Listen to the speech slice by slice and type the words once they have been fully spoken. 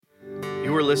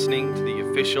You are listening to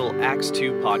the official Acts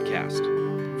 2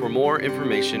 podcast. For more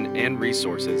information and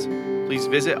resources, please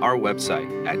visit our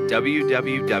website at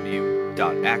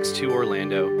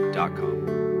www.acts2orlando.com.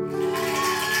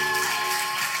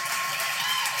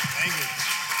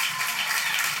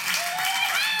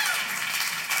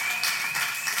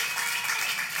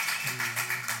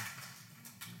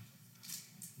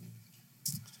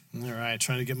 Thank you. All right,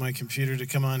 trying to get my computer to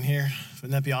come on here.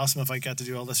 Wouldn't that be awesome if I got to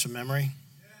do all this from memory?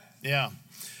 Yeah.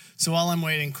 So while I'm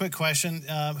waiting, quick question.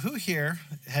 Who here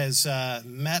has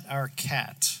met our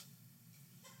cat?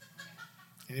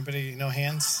 Anybody, no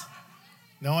hands?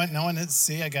 No one? No one?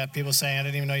 See, I got people saying, I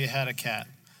didn't even know you had a cat.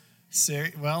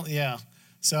 Well, yeah.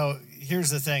 So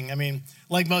here's the thing. I mean,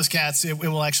 like most cats, it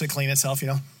will actually clean itself, you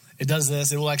know. It does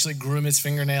this. It will actually groom its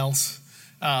fingernails.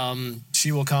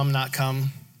 She will come, not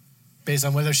come, based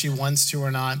on whether she wants to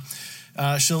or not.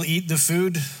 She'll eat the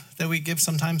food that we give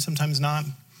sometimes not.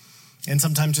 And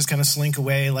sometimes just kind of slink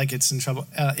away like it's in trouble.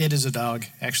 It is a dog.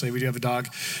 Actually, we do have a dog.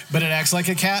 But it acts like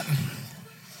a cat.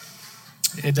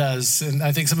 It does. And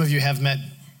I think some of you have met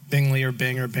Bingley or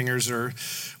Bing or Bingers or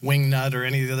Wingnut or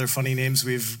any of the other funny names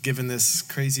we've given this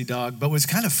crazy dog. But what's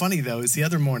kind of funny, though, is the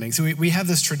other morning. So we have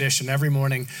this tradition every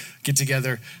morning, get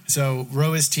together. So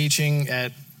Ro is teaching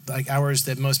at like hours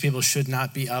that most people should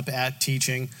not be up at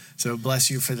teaching. So bless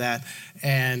you for that.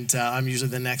 And I'm usually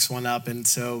the next one up. And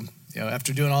so, you know,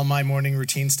 after doing all my morning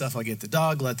routine stuff, I'll get the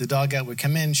dog, let the dog out. We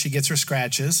come in, she gets her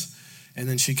scratches, and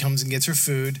then she comes and gets her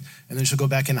food, and then she'll go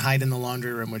back and hide in the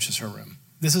laundry room, which is her room.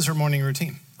 This is her morning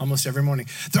routine, almost every morning.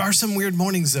 There are some weird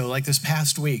mornings, though, like this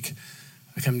past week.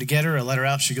 I come to get her, I let her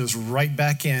out, she goes right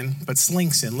back in, but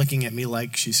slinks in, looking at me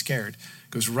like she's scared.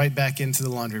 Goes right back into the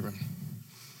laundry room.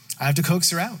 I have to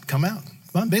coax her out. Come out.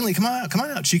 Come on, Bingley, come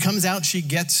on out. She comes out, she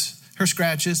gets her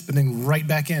scratches, but then right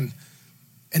back in,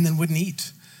 and then wouldn't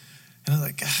eat. And I was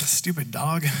like, stupid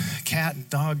dog, cat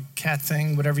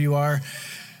thing, whatever you are.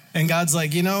 And God's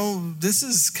like, you know, this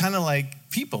is kind of like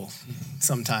people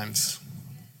sometimes.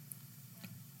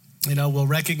 You know, we'll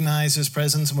recognize his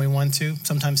presence when we want to,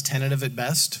 sometimes tentative at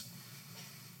best.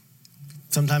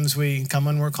 Sometimes we come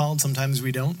when we're called, sometimes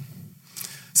we don't.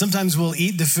 Sometimes we'll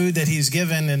eat the food that he's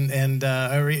given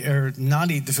or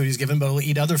not eat the food he's given, but we'll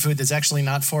eat other food that's actually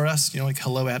not for us. You know, like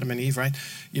hello, Adam and Eve, right?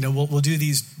 You know, we'll do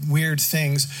these weird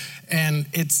things, and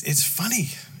it's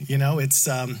funny. You know, it's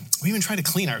we even try to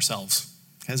clean ourselves.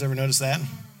 You guys ever notice that?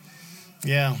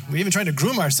 Yeah, we even tried to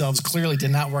groom ourselves. Clearly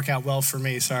did not work out well for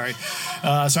me. Sorry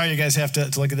you guys have to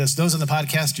look at this. Those on the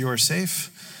podcast, you are safe.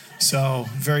 So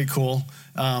very cool.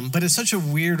 But it's such a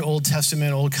weird Old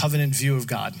Testament, Old Covenant view of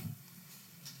God.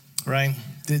 Right?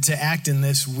 To act in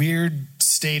this weird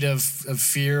state of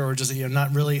fear or just, you know,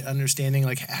 not really understanding,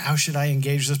 like, how should I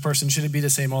engage this person? Should it be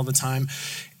the same all the time?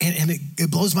 And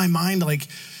it blows my mind. Like,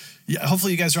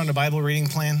 hopefully you guys are on a Bible reading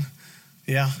plan.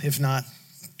 Yeah, if not,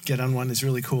 get on one. It's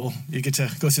really cool. You get to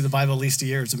go through the Bible at least a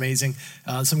year. It's amazing.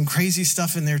 Some crazy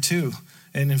stuff in there too.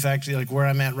 And in fact, like where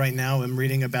I'm at right now, I'm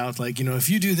reading about, like, you know,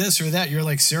 if you do this or that, you're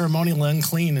like ceremonially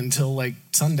unclean until like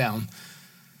sundown.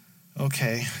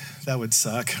 Okay. That would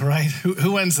suck, right?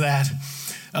 Who wins that?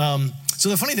 So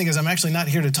the funny thing is I'm actually not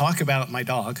here to talk about my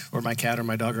dog or my cat or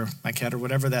my dog or my cat or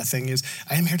whatever that thing is.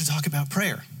 I am here to talk about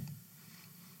prayer.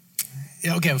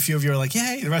 Okay, a few of you are like,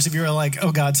 yay. The rest of you are like,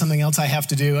 oh God, something else I have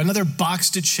to do. Another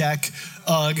box to check,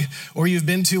 ugh. Or you've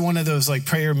been to one of those like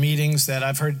prayer meetings that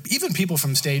I've heard even people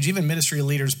from stage, even ministry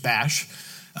leaders bash.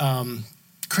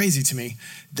 Crazy to me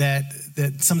that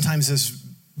sometimes this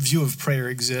view of prayer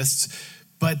exists.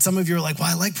 But some of you are like, well,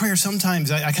 I like prayer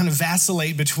sometimes. I kind of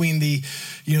vacillate between the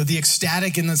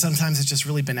ecstatic and then sometimes it's just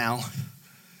really banal.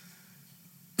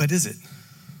 But is it?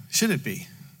 Should it be?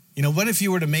 You know, what if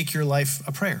you were to make your life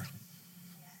a prayer?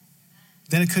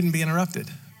 Then it couldn't be interrupted.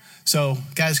 So,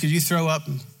 guys, could you throw up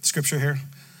scripture here?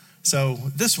 So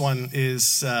this one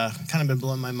is kind of been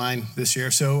blowing my mind this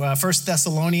year. So 1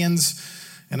 Thessalonians,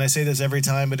 and I say this every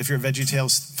time, but if you're a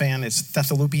VeggieTales fan, it's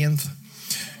Thessalonians.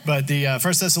 But the 1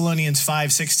 Thessalonians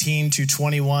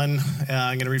 5:16-21,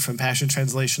 I'm going to read from Passion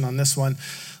Translation on this one.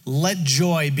 Let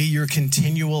joy be your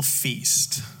continual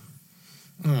feast.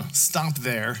 Stop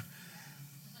there.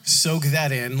 Soak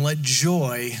that in. Let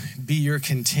joy be your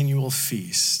continual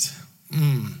feast.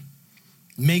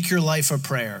 Make your life a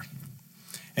prayer.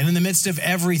 And in the midst of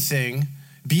everything,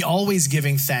 be always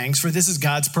giving thanks, for this is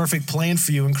God's perfect plan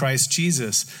for you in Christ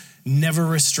Jesus. Never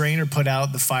restrain or put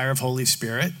out the fire of Holy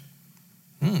Spirit.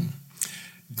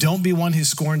 Don't be one who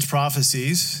scorns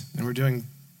prophecies, and we're doing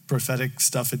prophetic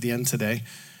stuff at the end today,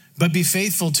 but be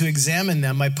faithful to examine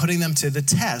them by putting them to the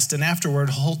test, and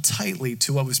afterward hold tightly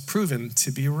to what was proven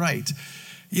to be right.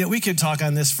 We could talk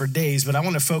on this for days, but I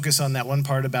want to focus on that one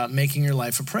part about making your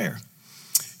life a prayer.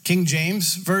 King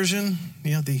James Version,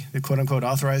 the quote-unquote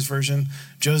authorized version.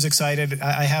 Joe's excited.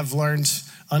 I have learned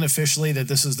unofficially that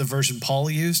this is the version Paul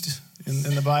used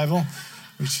in the Bible,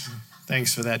 which,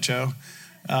 thanks for that, Joe.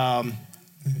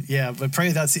 But pray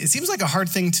without ceasing. It seems like a hard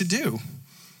thing to do,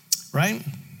 right?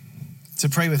 To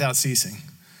pray without ceasing.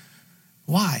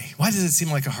 Why? Why does it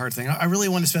seem like a hard thing? I really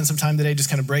want to spend some time today just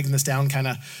kind of breaking this down, kind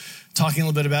of talking a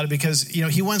little bit about it, because,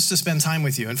 he wants to spend time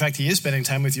with you. In fact, he is spending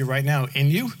time with you right now, in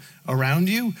you, around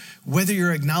you, whether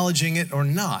you're acknowledging it or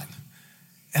not.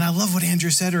 And I love what Andrew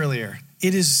said earlier.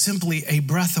 It is simply a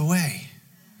breath away.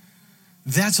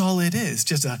 That's all it is.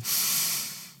 Just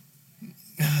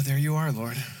there you are,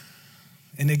 Lord.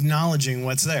 And acknowledging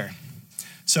what's there.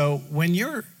 So when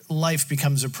your life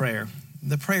becomes a prayer,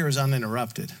 the prayer is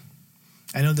uninterrupted.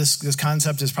 I know this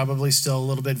concept is probably still a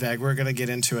little bit vague. We're going to get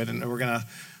into it, and we're going to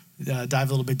dive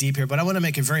a little bit deep here. But I want to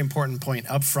make a very important point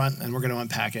up front, and we're going to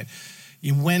unpack it.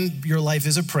 When your life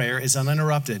is a prayer, is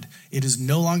uninterrupted, it is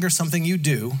no longer something you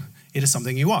do, it is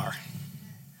something you are.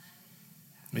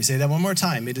 Let me say that one more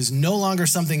time. It is no longer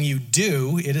something you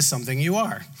do, it is something you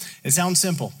are. It sounds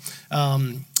simple.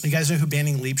 You guys know who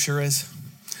Banning Liebscher is?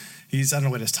 I don't know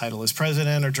what his title is,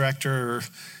 president or director or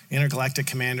intergalactic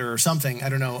commander or something, I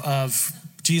don't know, of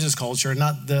Jesus Culture,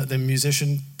 not the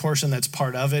musician portion that's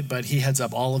part of it, but he heads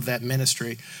up all of that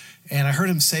ministry. And I heard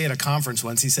him say at a conference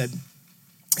once, he said,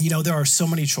 there are so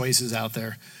many choices out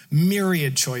there,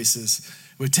 myriad choices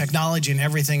with technology and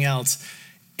everything else.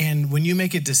 And when you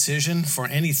make a decision for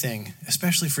anything,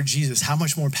 especially for Jesus, how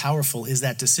much more powerful is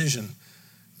that decision?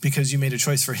 Because you made a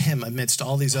choice for him amidst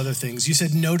all these other things. You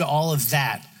said no to all of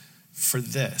that for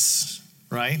this,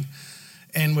 right?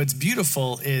 And what's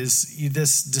beautiful is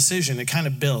this decision, it kind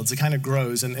of builds, it kind of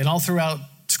grows. And all throughout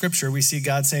Scripture, we see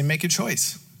God saying, make a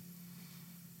choice.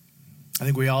 I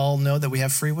think we all know that we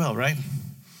have free will, right?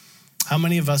 How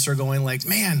many of us are going like,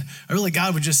 man, I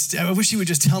wish he would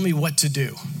just tell me what to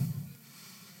do.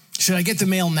 Should I get the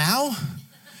mail now?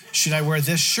 Should I wear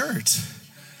this shirt?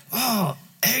 Oh,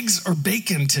 eggs or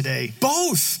bacon today?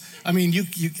 Both. I mean,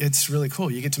 it's really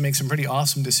cool. You get to make some pretty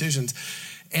awesome decisions.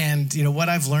 And what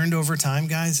I've learned over time,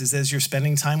 guys, is as you're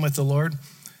spending time with the Lord,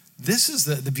 this is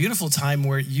the beautiful time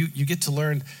where you get to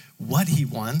learn what he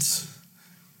wants.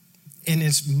 And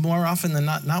it's more often than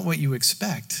not what you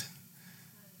expect.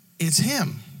 It's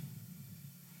him.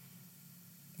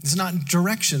 It's not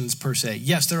directions per se.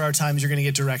 Yes, there are times you're going to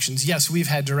get directions. Yes, we've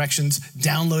had directions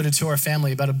downloaded to our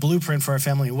family about a blueprint for our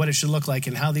family and what it should look like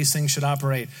and how these things should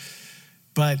operate.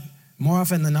 But more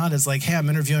often than not, it's like, hey, I'm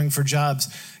interviewing for jobs.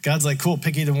 God's like, cool,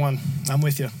 pick either one. I'm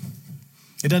with you.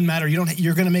 It doesn't matter.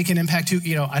 You're going to make an impact too.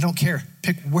 I don't care.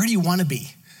 Pick, where do you want to be?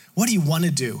 What do you want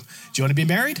to do? Do you want to be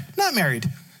married? Not married. Do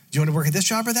you want to work at this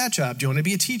job or that job? Do you want to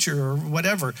be a teacher or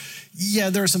whatever? Yeah,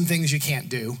 there are some things you can't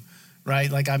do,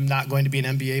 right? Like I'm not going to be an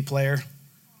NBA player,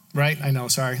 right? I know,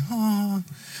 sorry.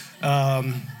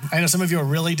 I know some of you are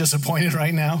really disappointed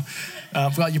right now.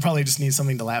 Well, you probably just need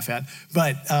something to laugh at.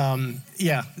 But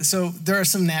so there are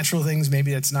some natural things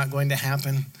maybe that's not going to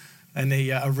happen. And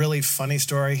a really funny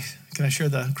story. Can I share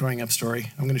the growing up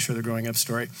story? I'm going to share the growing up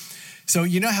story. So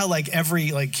you know how like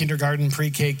every kindergarten,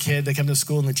 pre-K kid, they come to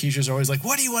school and the teachers are always like,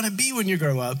 what do you want to be when you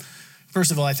grow up?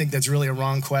 First of all, I think that's really a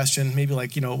wrong question. Maybe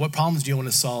like, what problems do you want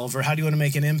to solve? Or how do you want to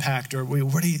make an impact? Or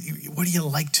what do you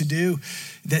like to do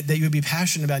that you would be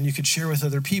passionate about and you could share with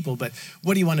other people? But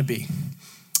what do you want to be?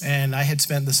 And I had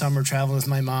spent the summer traveling with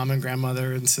my mom and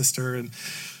grandmother and sister. And,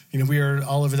 we were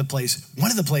all over the place.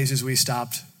 One of the places we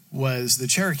stopped was the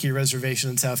Cherokee Reservation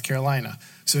in South Carolina.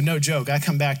 So no joke, I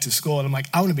come back to school and I'm like,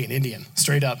 I want to be an Indian,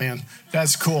 straight up, man.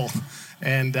 That's cool.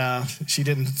 And she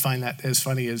didn't find that as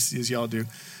funny as y'all do.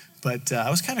 But I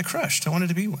was kind of crushed. I wanted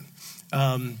to be one.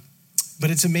 But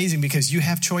it's amazing because you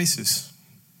have choices,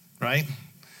 right?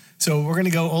 So we're going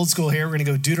to go old school here. We're going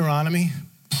to go Deuteronomy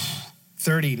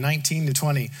 30, 19 to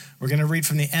 20. We're going to read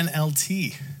from the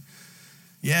NLT.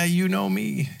 Yeah, you know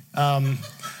me.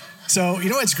 So you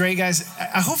know what's great, guys?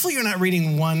 Hopefully you're not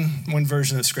reading one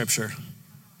version of Scripture.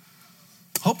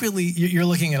 Hopefully you're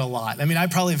looking at a lot. I mean, I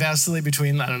probably vacillate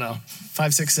between,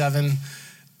 5, 6, 7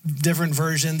 different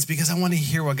versions because I want to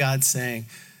hear what God's saying.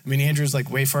 I mean, Andrew's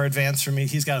like way far advanced for me.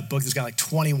 He's got a book that's got like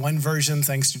 21 versions,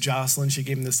 thanks to Jocelyn. She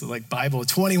gave him this like Bible with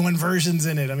 21 versions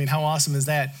in it. I mean, how awesome is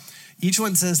that? Each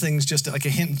one says things just like a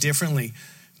hint differently.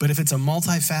 But if it's a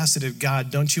multifaceted God,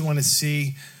 don't you want to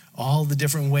see all the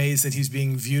different ways that he's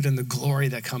being viewed and the glory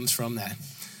that comes from that?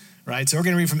 Right? So we're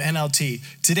going to read from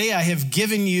NLT. Today I have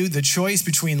given you the choice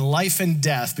between life and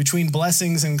death, between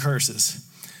blessings and curses.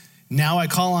 Now I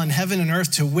call on heaven and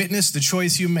earth to witness the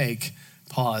choice you make.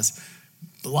 Pause.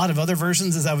 A lot of other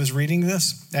versions, as I was reading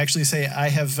this, actually say, I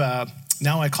have,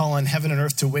 now I call on heaven and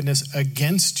earth to witness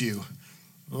against you.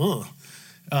 Ugh.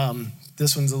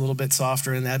 This one's a little bit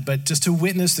softer in that, but just to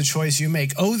witness the choice you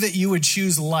make. Oh, that you would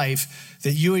choose life,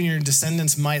 that you and your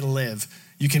descendants might live.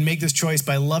 You can make this choice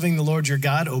by loving the Lord your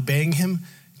God, obeying him,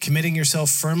 committing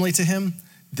yourself firmly to him.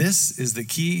 This is the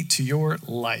key to your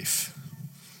life.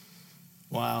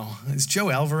 Wow. Is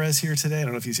Joe Alvarez here today? I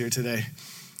don't know if he's here today.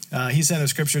 He sent a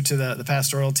scripture to the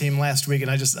pastoral team last week, and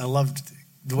I loved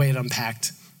the way it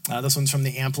unpacked. This one's from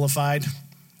the Amplified.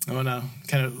 I want to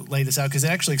kind of lay this out because it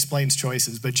actually explains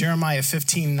choices. But Jeremiah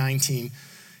 15:19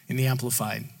 in the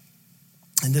Amplified.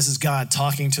 And this is God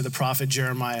talking to the prophet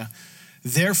Jeremiah.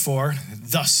 Therefore,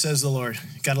 thus says the Lord.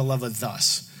 Got to love a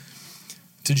thus.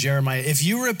 To Jeremiah, if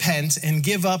you repent and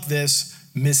give up this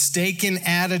mistaken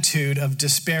attitude of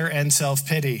despair and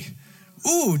self-pity.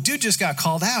 Ooh, dude just got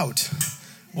called out.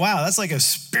 Wow, that's like a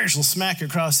spiritual smack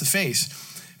across the face.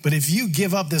 But if you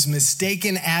give up this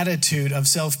mistaken attitude of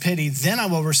self-pity, then I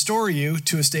will restore you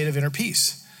to a state of inner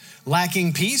peace.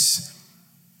 Lacking peace,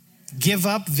 give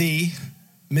up the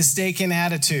mistaken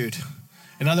attitude.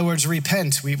 In other words,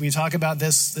 repent. We talk about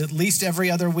this at least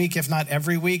every other week, if not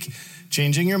every week.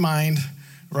 Changing your mind,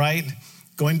 right?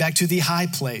 Going back to the high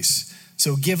place.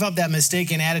 So give up that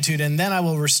mistaken attitude, and then I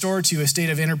will restore to you a state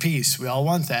of inner peace. We all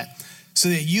want that. So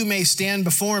that you may stand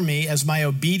before me as my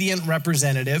obedient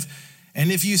representative.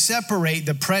 And if you separate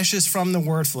the precious from the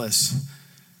worthless,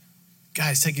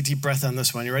 guys, take a deep breath on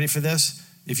this one. You ready for this?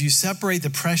 If you separate the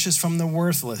precious from the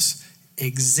worthless,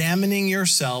 examining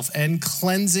yourself and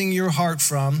cleansing your heart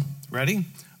from, ready?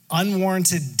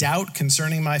 Unwarranted doubt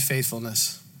concerning my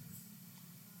faithfulness.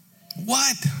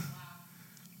 What?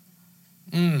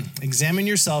 Examine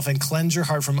yourself and cleanse your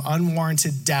heart from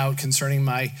unwarranted doubt concerning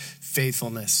my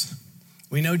faithfulness.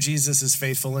 We know Jesus is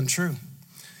faithful and true.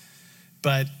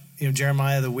 But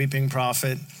Jeremiah, the weeping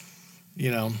prophet,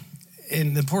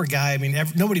 and the poor guy,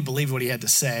 nobody believed what he had to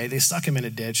say. They stuck him in a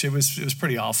ditch. It was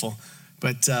pretty awful.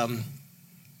 But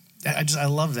I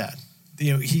love that.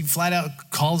 He flat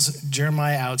out calls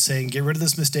Jeremiah out saying, get rid of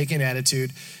this mistaken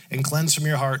attitude and cleanse from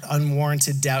your heart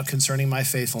unwarranted doubt concerning my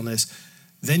faithfulness.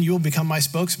 Then you will become my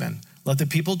spokesman. Let the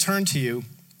people turn to you,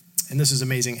 and this is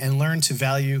amazing, and learn to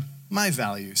value my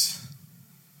values.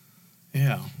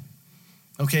 Yeah.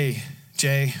 Okay,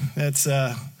 Jay, it's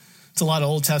a lot of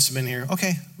Old Testament here.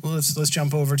 Okay, well, let's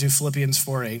jump over to Philippians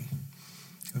 4:8.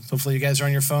 Hopefully you guys are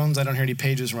on your phones. I don't hear any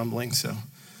pages rumbling, so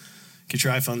get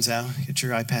your iPhones out, get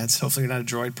your iPads. Hopefully you're not a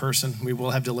Droid person. We will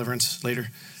have deliverance later.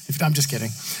 I'm just kidding.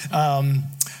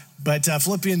 But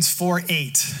Philippians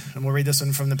 4:8, and we'll read this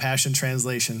one from the Passion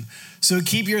Translation. So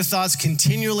keep your thoughts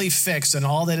continually fixed on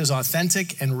all that is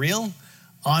authentic and real,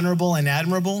 honorable and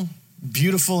admirable,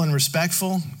 beautiful and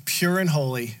respectful, pure and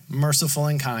holy, merciful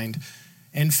and kind,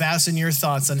 and fasten your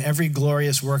thoughts on every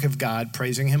glorious work of God,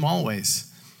 praising him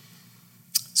always.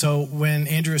 So when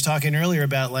Andrew was talking earlier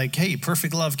about hey,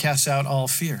 perfect love casts out all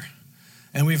fear.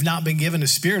 And we've not been given a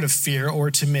spirit of fear or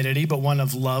timidity, but one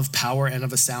of love, power, and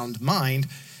of a sound mind.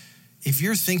 If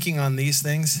you're thinking on these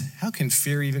things, how can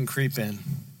fear even creep in?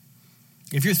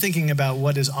 If you're thinking about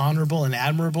what is honorable and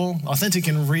admirable, authentic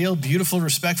and real, beautiful,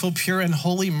 respectful, pure and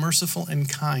holy, merciful and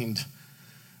kind,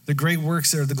 the great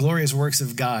works are the glorious works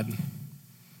of God,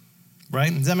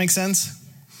 right? Does that make sense?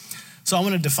 So I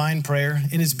want to define prayer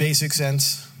in its basic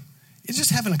sense. It's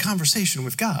just having a conversation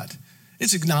with God.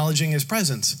 It's acknowledging his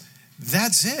presence.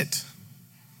 That's it.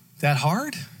 That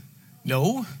hard?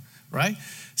 No, right?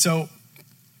 So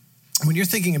when you're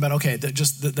thinking about,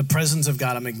 the presence of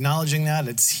God, I'm acknowledging that.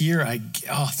 It's here.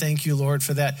 Thank you, Lord,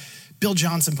 for that. Bill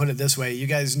Johnson put it this way. You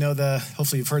guys know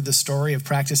hopefully you've heard the story of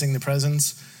practicing the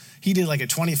presence. He did a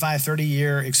 25,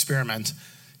 30-year experiment.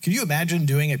 Can you imagine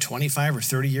doing a 25 or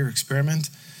 30-year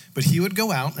experiment? But he would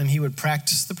go out and he would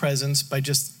practice the presence by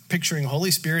just picturing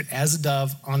Holy Spirit as a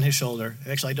dove on his shoulder.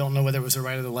 Actually, I don't know whether it was the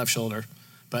right or the left shoulder,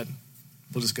 but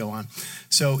we'll just go on.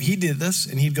 So he did this,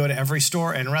 and he'd go to every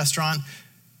store and restaurant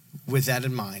with that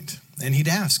in mind. And he'd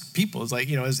ask people,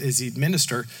 as he'd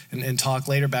minister and talk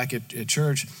later back at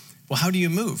church, well, how do you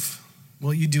move?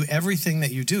 Well, you do everything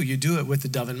that you do. You do it with the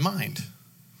dove in mind.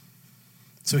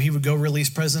 So he would go release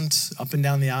presents up and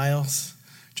down the aisles.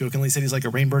 Jokingly said he's like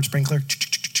a rainbird sprinkler,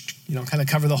 kind of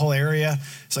cover the whole area.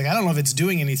 It's I don't know if it's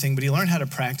doing anything, but he learned how to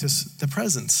practice the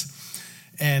presence.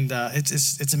 And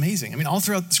it's amazing. All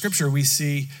throughout the scripture, we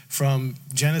see from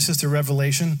Genesis to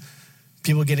Revelation,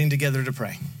 people getting together to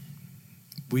pray.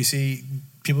 We see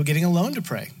people getting alone to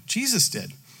pray. Jesus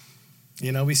did.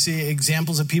 We see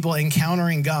examples of people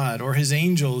encountering God or his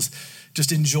angels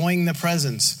just enjoying the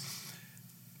presence.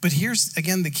 But here's,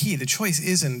 again, the key. The choice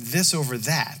isn't this over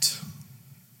that.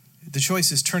 The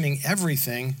choice is turning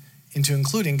everything into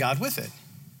including God with it.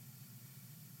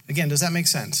 Again, does that make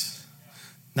sense?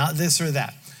 Not this or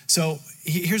that. So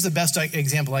here's the best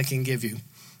example I can give you.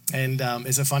 And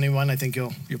it's a funny one. I think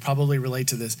you'll probably relate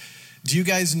to this. Do you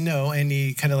guys know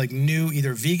any kind of like new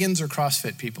either vegans or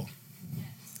CrossFit people?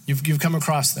 You've come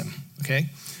across them, okay?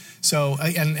 So,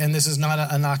 and this is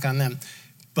not a knock on them,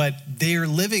 but they are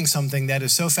living something that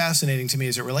is so fascinating to me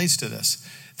as it relates to this.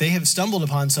 They have stumbled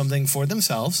upon something for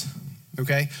themselves,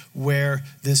 okay, where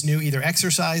this new either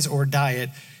exercise or diet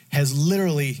has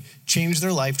literally changed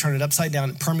their life, turned it upside down,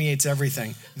 it permeates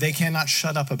everything. They cannot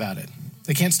shut up about it.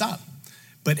 They can't stop.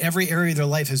 But every area of their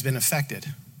life has been affected.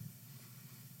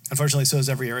 Unfortunately, so has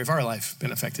every area of our life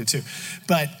been affected too.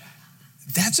 But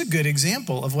that's a good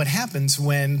example of what happens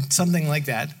when something like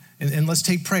that, and let's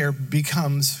take prayer,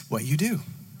 becomes what you do.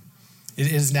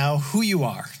 It is now who you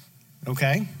are,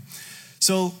 okay?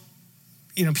 So,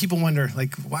 people wonder,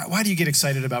 like, why do you get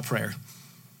excited about prayer?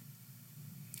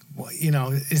 Well,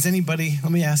 is anybody,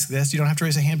 let me ask this, you don't have to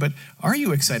raise a hand, but are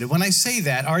you excited? When I say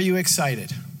that, are you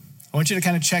excited? I want you to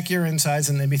kind of check your insides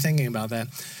and then be thinking about that.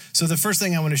 So the first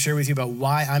thing I want to share with you about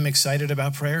why I'm excited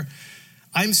about prayer,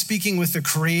 I'm speaking with the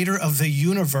creator of the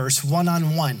universe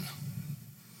one-on-one.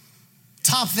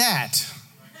 Top that,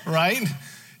 right?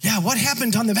 Yeah, what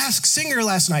happened on The Masked Singer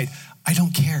last night? I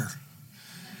don't care.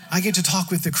 I get to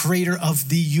talk with the creator of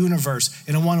the universe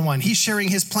in a one-on-one. He's sharing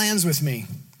his plans with me.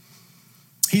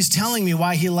 He's telling me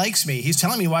why he likes me. He's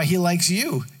telling me why he likes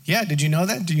you. Yeah, did you know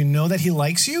that? Do you know that he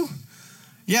likes you?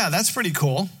 Yeah, that's pretty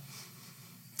cool.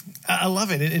 I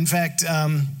love it. In fact,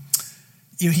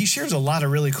 he shares a lot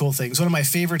of really cool things. One of my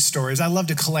favorite stories, I love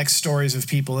to collect stories of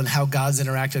people and how God's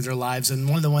interacted their lives. And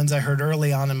one of the ones I heard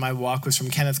early on in my walk was from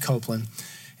Kenneth Copeland.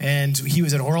 And he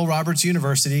was at Oral Roberts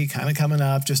University, kind of coming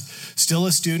up, just still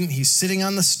a student. He's sitting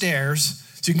on the stairs.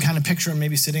 So you can kind of picture him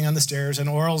maybe sitting on the stairs. And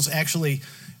Oral's actually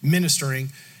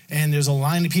ministering. And there's a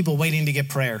line of people waiting to get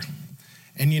prayer.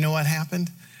 And you know what happened?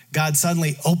 God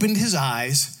suddenly opened his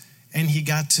eyes and he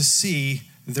got to see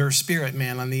their spirit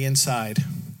man on the inside.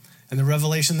 And the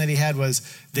revelation that he had was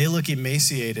they look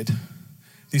emaciated.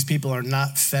 These people are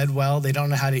not fed well. They don't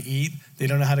know how to eat. They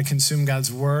don't know how to consume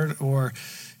God's word or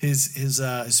his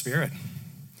spirit.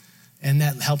 And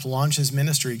that helped launch his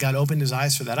ministry. God opened his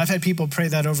eyes for that. I've had people pray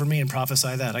that over me and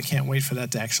prophesy that. I can't wait for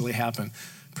that to actually happen.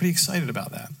 Pretty excited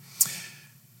about that.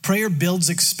 Prayer builds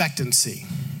expectancy.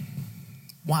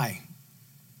 Why?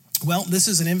 Well, this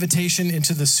is an invitation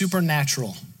into the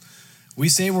supernatural. We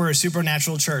say we're a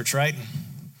supernatural church, right?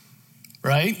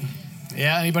 Right?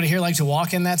 Yeah, anybody here like to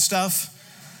walk in that stuff?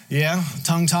 Yeah,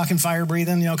 tongue talking, fire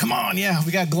breathing, come on, yeah,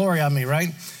 we got glory on me, right?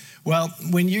 Well,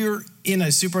 when you're in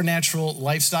a supernatural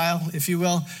lifestyle, if you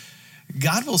will,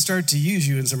 God will start to use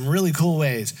you in some really cool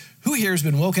ways. Who here has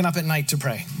been woken up at night to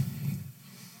pray?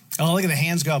 Oh, look at the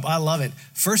hands go up. I love it.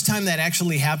 First time that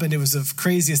actually happened, it was the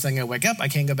craziest thing. I wake up, I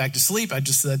can't go back to sleep. I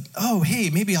just said, oh, hey,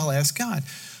 maybe I'll ask God.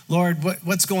 Lord,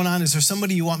 what's going on? Is there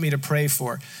somebody you want me to pray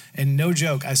for? And no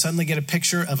joke, I suddenly get a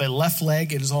picture of a left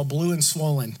leg. It is all blue and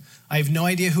swollen. I have no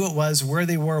idea who it was, where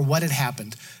they were, what had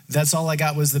happened. That's all I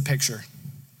got was the picture.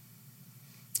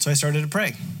 So I started to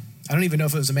pray. I don't even know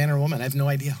if it was a man or a woman. I have no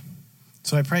idea.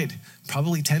 So I prayed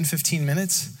probably 10, 15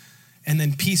 minutes. And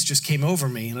then peace just came over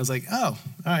me. And I was like, oh,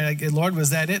 all right, Lord, was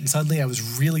that it? And suddenly I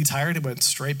was really tired and went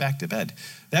straight back to bed.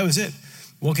 That was it.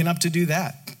 Woken up to do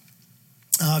that.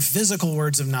 Physical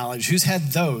words of knowledge. Who's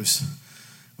had those?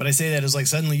 When I say that is like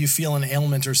suddenly you feel an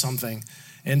ailment or something.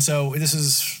 And so this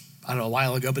is, I don't know, a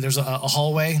while ago, but there's a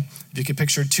hallway. If you could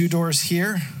picture 2 doors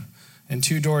here and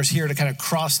 2 doors here to kind of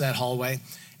cross that hallway.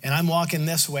 And I'm walking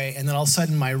this way, and then all of a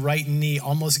sudden my right knee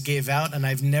almost gave out, and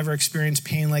I've never experienced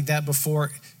pain like that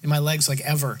before in my legs, like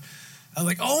ever. I was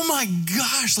like, oh my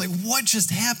gosh, like what just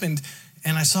happened?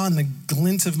 And I saw in the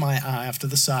glint of my eye off to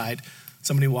the side,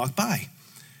 somebody walked by.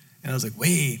 And I was like,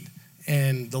 wait.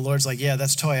 And the Lord's like, yeah,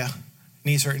 that's Toya.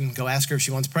 Knee's hurting. Go ask her if she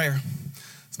wants prayer.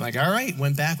 So I'm like, all right.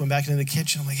 Went back into the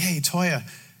kitchen. I'm like, hey, Toya,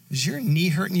 is your knee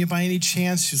hurting you by any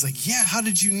chance? She's like, yeah, how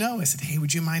did you know? I said, hey,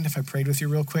 would you mind if I prayed with you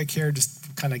real quick here? Just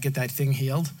kind of get that thing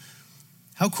healed.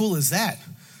 How cool is that?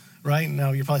 Right?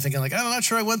 Now you're probably thinking like, I'm not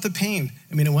sure I want the pain.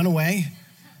 I mean, it went away,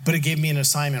 but it gave me an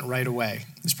assignment right away.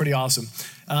 It's pretty awesome.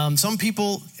 Some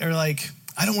people are like,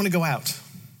 I don't want to go out.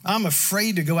 I'm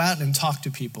afraid to go out and talk to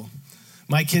people.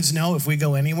 My kids know if we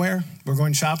go anywhere, we're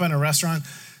going shopping at a restaurant,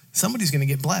 somebody's going to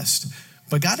get blessed.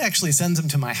 But God actually sends them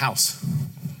to my house.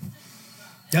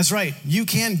 That's right. You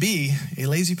can be a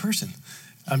lazy person.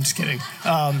 I'm just kidding.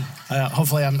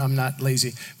 Hopefully I'm not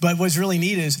lazy. But what's really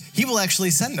neat is he will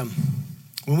actually send them.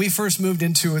 When we first moved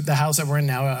into the house that we're in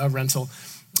now, a rental,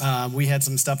 we had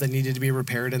some stuff that needed to be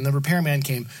repaired, and the repairman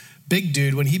came. Big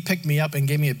dude, when he picked me up and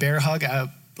gave me a bear hug,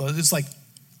 it's like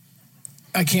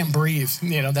I can't breathe,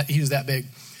 that he was that big.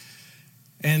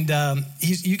 And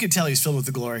you could tell he's filled with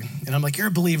the glory. And I'm like, you're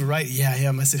a believer, right? Yeah, I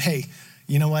am. I said, hey,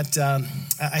 you know what? I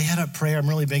had a prayer. I'm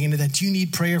really big into that. Do you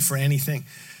need prayer for anything?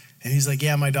 And he's like,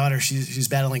 yeah, my daughter, she's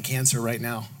battling cancer right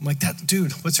now. I'm like,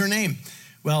 dude, what's her name?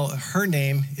 Well, her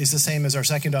name is the same as our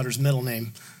second daughter's middle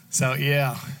name. So,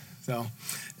 yeah. So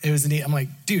it was neat. I'm like,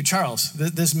 dude, Charles,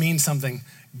 this means something.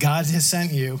 God has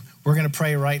sent you. We're going to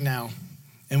pray right now.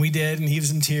 And we did, and he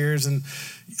was in tears and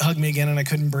hugged me again, and I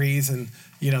couldn't breathe. And,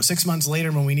 6 months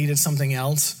later when we needed something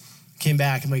else, came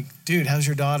back. I'm like, dude, how's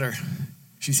your daughter?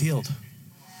 She's healed.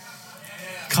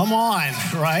 Come on,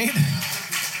 right?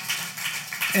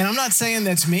 And I'm not saying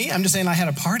that's me. I'm just saying I had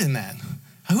a part in that.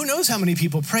 Who knows how many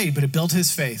people prayed, but it built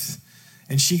his faith,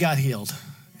 and she got healed.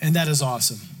 And that is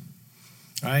awesome,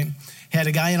 right? Had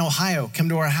a guy in Ohio come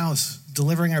to our house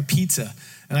delivering our pizza,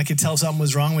 and I could tell something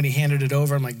was wrong when he handed it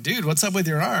over. I'm like, dude, what's up with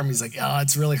your arm? He's like, oh,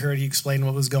 it's really hurt. He explained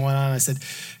what was going on. I said,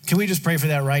 can we just pray for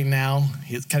that right now?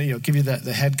 He kind of, give you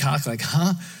the head cock, like,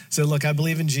 huh? So look, I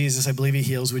believe in Jesus. I believe he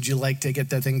heals. Would you like to get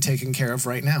that thing taken care of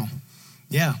right now?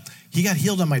 Yeah. He got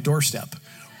healed on my doorstep.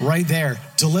 Right there,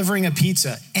 delivering a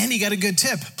pizza. And he got a good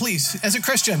tip. Please, as a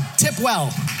Christian, tip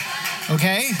well,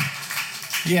 okay?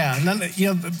 Yeah,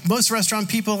 most restaurant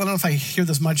people, I don't know if I hear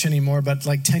this much anymore, but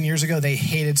like 10 years ago, they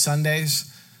hated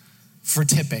Sundays for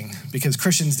tipping because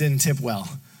Christians didn't tip well.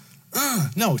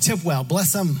 No, tip well,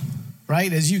 bless them,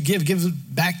 right? As you give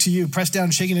back to you, pressed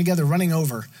down, shaking together, running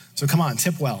over. So come on,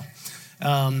 tip well.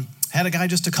 Had a guy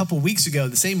just a couple weeks ago,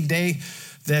 the same day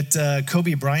that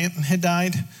Kobe Bryant had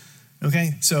died.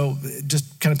 Okay, so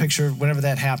just kind of picture whenever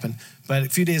that happened. But a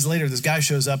few days later, this guy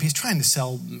shows up. He's trying to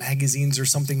sell magazines or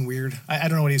something weird. I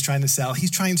don't know what he's trying to sell.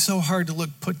 He's trying so hard to look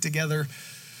put together,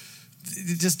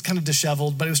 just kind of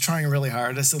disheveled, but he was trying really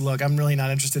hard. I said, look, I'm really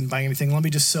not interested in buying anything. Let me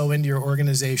just sow into your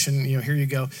organization. Here you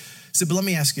go. I said, but let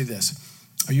me ask you this.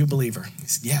 Are you a believer? He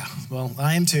said, yeah, well,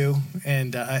 I am too.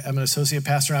 And I'm an associate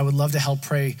pastor. I would love to help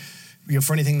pray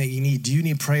for anything that you need. Do you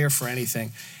need prayer for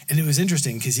anything? And it was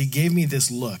interesting because he gave me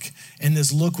this look, and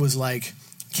this look was like,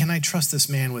 can I trust this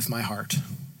man with my heart?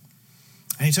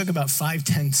 And he took about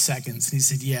 5-10 seconds, and he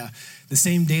said, yeah. The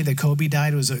same day that Kobe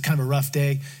died, it was kind of a rough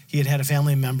day. He had a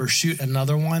family member shoot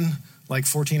another one like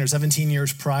 14 or 17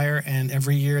 years prior, and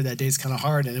every year that day's kind of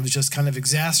hard, and it was just kind of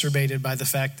exacerbated by the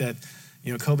fact that,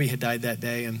 Kobe had died that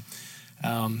day. And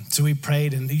so we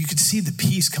prayed, and you could see the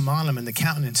peace come on him and the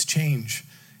countenance change.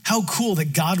 How cool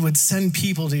that God would send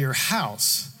people to your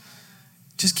house.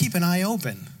 Just keep an eye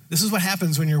open. This is what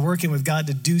happens when you're working with God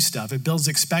to do stuff. It builds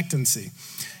expectancy.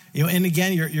 And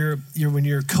again, you're when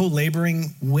you're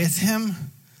co-laboring with him,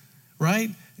 right?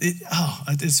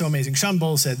 It's so amazing. Sean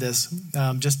Bowles said this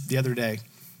just the other day.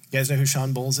 You guys know who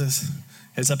Sean Bowles is?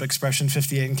 Heads up Expression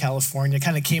 58 in California.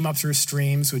 Kind of came up through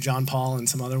streams with John Paul and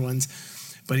some other ones.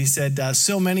 But he said,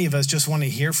 so many of us just want to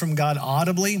hear from God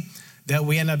audibly that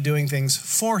we end up doing things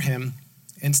for him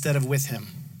instead of with him.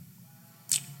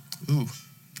 Ooh,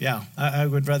 yeah, I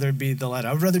would rather be the latter.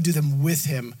 I would rather do them with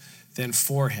him than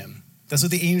for him. That's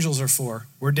what the angels are for.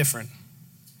 We're different,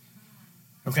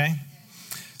 okay?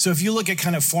 So if you look at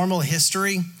kind of formal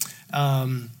history,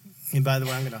 and by the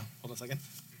way, I'm going to, hold on a second.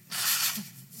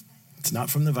 It's not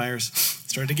from the virus.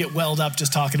 Started to get welled up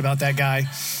just talking about that guy.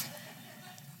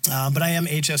 But I am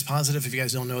HS positive, if you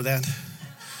guys don't know that.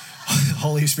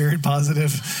 Holy Spirit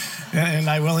positive, and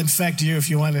I will infect you if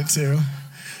you want it to.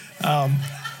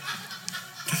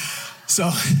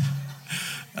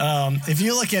 If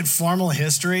you look at formal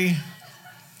history,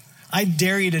 I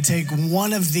dare you to take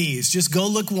one of these. Just go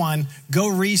look one, go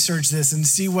research this and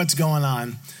see what's going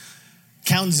on.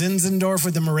 Count Zinzendorf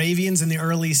with the Moravians in the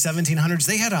early 1700s,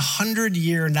 they had a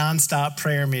 100-year nonstop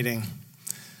prayer meeting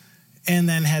and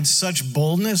then had such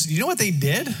boldness. You know what they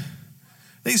did?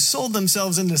 They sold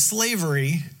themselves into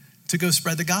slavery to go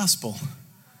spread the gospel.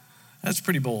 That's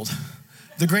pretty bold.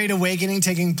 The Great Awakening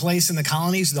taking place in the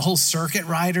colonies, the whole circuit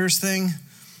riders thing.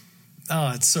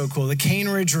 Oh, it's so cool. The Cane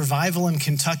Ridge Revival in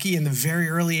Kentucky in the very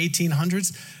early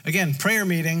 1800s. Again, prayer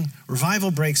meeting, revival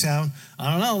breaks out.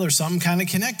 I don't know, there's something kind of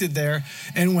connected there.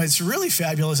 And what's really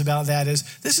fabulous about that is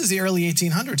this is the early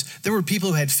 1800s. There were people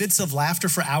who had fits of laughter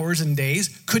for hours and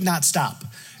days, could not stop.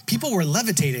 People were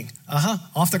levitating,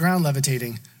 off the ground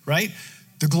levitating, right?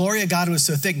 The glory of God was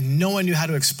so thick, no one knew how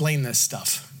to explain this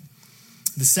stuff.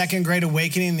 The Second Great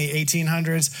Awakening in the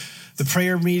 1800s, the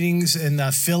prayer meetings in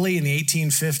Philly in the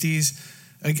 1850s.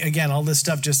 Again, all this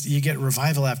stuff, just you get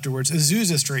revival afterwards.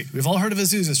 Azusa Street. We've all heard of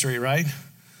Azusa Street, right?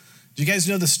 Do you guys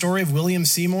know the story of William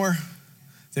Seymour?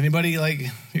 Is anybody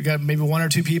you got maybe one or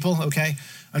two people? Okay.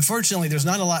 Unfortunately, there's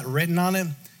not a lot written on it.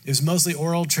 It was mostly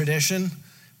oral tradition,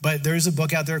 but there's a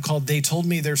book out there called They Told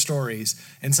Me Their Stories.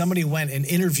 And somebody went and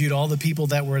interviewed all the people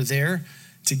that were there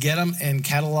to get them and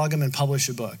catalog them and publish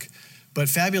a book. But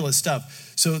fabulous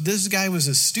stuff. So this guy was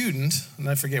a student, and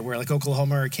I forget where, like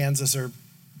Oklahoma or Kansas or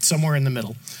somewhere in the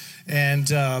middle. And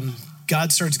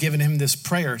God starts giving him this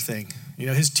prayer thing.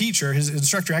 His teacher, his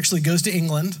instructor actually goes to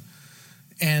England,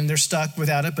 and they're stuck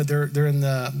without it, but they're in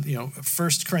the 1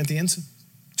 Corinthians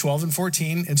 12 and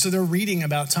 14. And so they're reading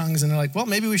about tongues, and they're like, well,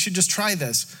 maybe we should just try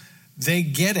this. They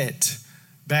get it.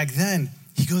 Back then,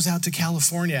 he goes out to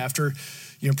California after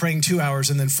praying 2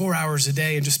 hours and then 4 hours a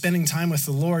day and just spending time with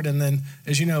the Lord. And then,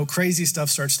 as you know, crazy stuff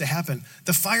starts to happen.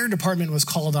 The fire department was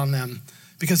called on them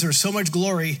because there was so much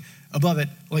glory above it,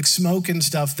 like smoke and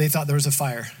stuff. They thought there was a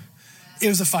fire. It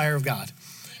was the fire of God.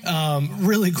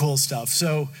 Really cool stuff.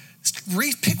 So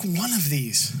pick one of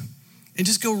these and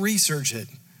just go research it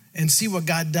and see what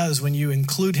God does when you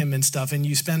include him in stuff and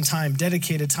you spend time,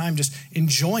 dedicated time, just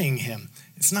enjoying him.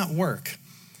 It's not work.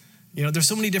 There's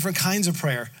so many different kinds of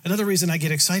prayer. Another reason I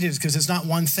get excited is because it's not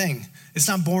one thing. It's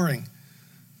not boring.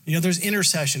 There's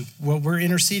intercession. Well, we're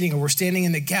interceding or we're standing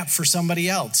in the gap for somebody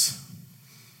else.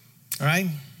 All right?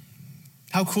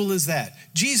 How cool is that?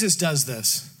 Jesus does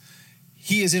this.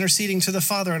 He is interceding to the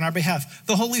Father on our behalf.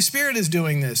 The Holy Spirit is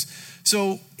doing this.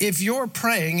 So if you're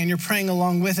praying and you're praying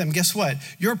along with him, guess what?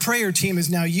 Your prayer team is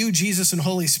now you, Jesus, and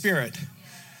Holy Spirit.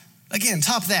 Again,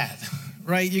 top that,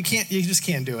 right? You just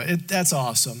can't do it. That's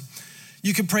awesome.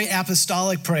 You can pray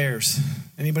apostolic prayers.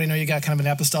 Anybody know you got kind of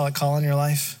an apostolic call in your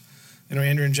life?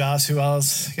 Andrew and Josh, who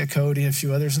else? Got Cody and a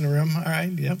few others in the room. All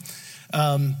right, yep.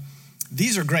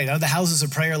 These are great. The houses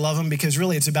of prayer, love them because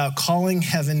really it's about calling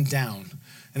heaven down.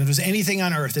 And if there's anything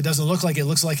on earth that doesn't look like it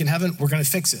looks like in heaven, we're going to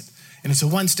fix it. And it's a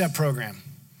one-step program.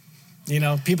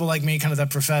 People like me, kind of the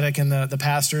prophetic and the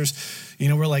pastors,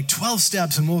 we're like 12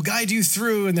 steps and we'll guide you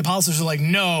through. And the apostles are like,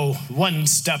 no, one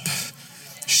step,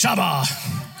 Shabbat.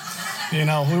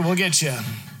 We'll get you.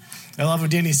 I love when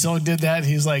Danny still did that.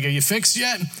 He's like, are you fixed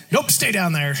yet? Nope, stay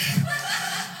down there.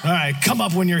 All right, come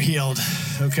up when you're healed.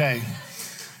 Okay,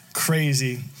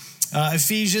 crazy.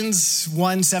 Ephesians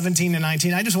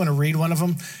 1:17-19. I just want to read one of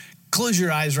them. Close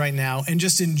your eyes right now and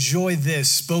just enjoy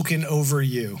this spoken over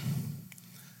you.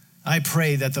 I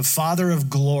pray that the Father of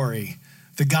glory,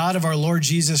 the God of our Lord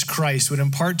Jesus Christ, would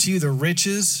impart to you the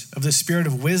riches of the spirit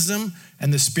of wisdom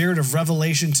and the spirit of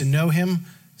revelation to know him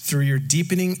through your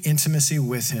deepening intimacy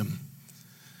with him.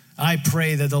 I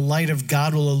pray that the light of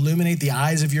God will illuminate the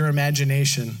eyes of your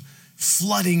imagination,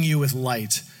 flooding you with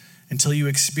light until you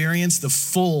experience the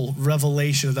full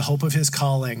revelation of the hope of his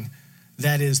calling.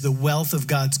 That is the wealth of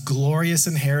God's glorious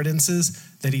inheritances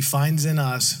that he finds in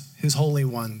us, his holy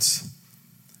ones.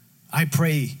 I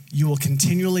pray you will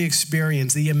continually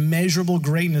experience the immeasurable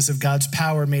greatness of God's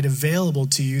power made available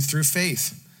to you through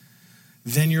faith.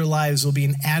 Then your lives will be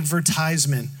an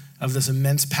advertisement of this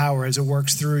immense power as it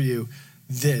works through you.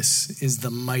 This is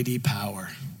the mighty power.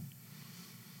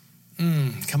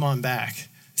 Come on back.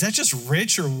 Is that just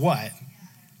rich or what?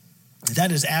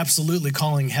 That is absolutely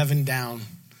calling heaven down.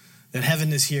 That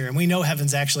heaven is here. And we know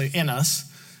heaven's actually in us,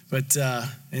 but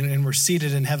and we're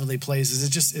seated in heavenly places.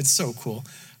 It's so cool.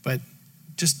 But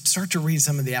just start to read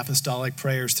some of the apostolic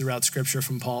prayers throughout Scripture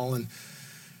from Paul and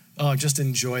just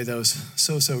enjoy those.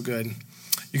 So good.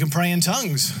 You can pray in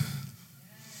tongues.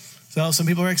 So some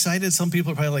people are excited. Some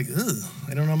people are probably like, ugh,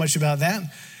 I don't know much about that.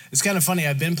 It's kind of funny.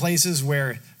 I've been places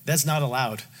where that's not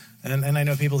allowed. And I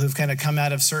know people who've kind of come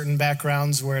out of certain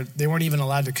backgrounds where they weren't even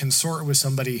allowed to consort with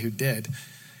somebody who did.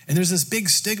 And there's this big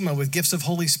stigma with gifts of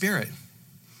Holy Spirit.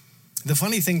 The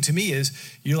funny thing to me is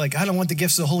you're like, I don't want the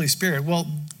gifts of the Holy Spirit. Well,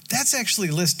 that's actually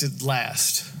listed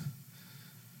last.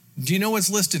 Do you know what's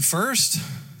listed first?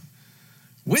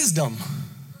 Wisdom.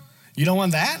 You don't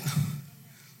want that?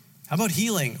 How about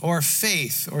healing or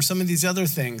faith or some of these other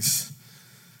things?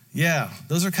 Yeah,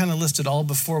 those are kind of listed all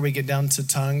before we get down to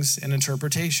tongues and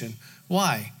interpretation.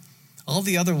 Why? All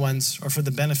the other ones are for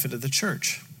the benefit of the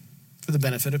church, for the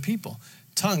benefit of people.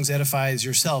 Tongues edifies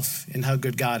yourself in how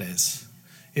good God is.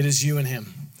 It is you and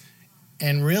him.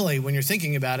 And really, when you're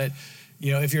thinking about it,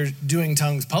 if you're doing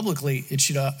tongues publicly, it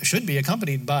should be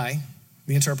accompanied by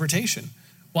the interpretation.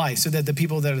 Why? So that the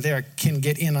people that are there can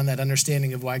get in on that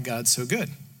understanding of why God's so good.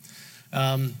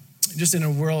 Just in a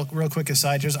real quick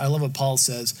aside, I love what Paul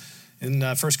says in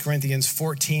 1 Corinthians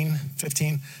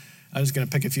 14:15. I'm just going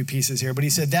to pick a few pieces here, but he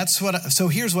said, so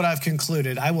here's what I've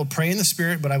concluded. I will pray in the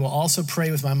Spirit, but I will also pray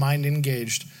with my mind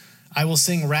engaged. I will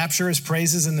sing rapturous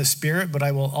praises in the Spirit, but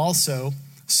I will also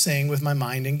saying with my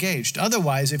mind engaged.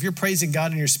 Otherwise, if you're praising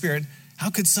God in your spirit, how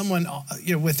could someone,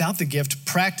 without the gift,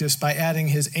 practice by adding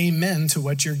his amen to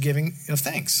what you're giving of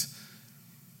thanks?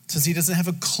 Since he doesn't have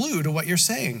a clue to what you're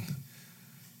saying.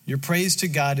 Your praise to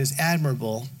God is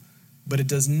admirable, but it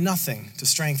does nothing to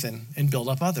strengthen and build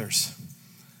up others.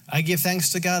 I give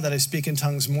thanks to God that I speak in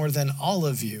tongues more than all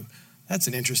of you. That's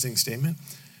an interesting statement.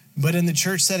 But in the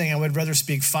church setting, I would rather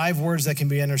speak 5 words that can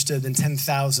be understood than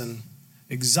 10,000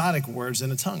 exotic words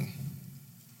in a tongue.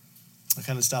 I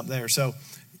kind of stop there. So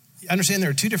understand there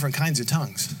are 2 different kinds of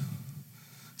tongues.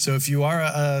 So if you are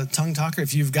a tongue talker,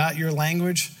 if you've got your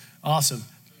language, awesome.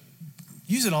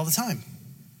 Use it all the time.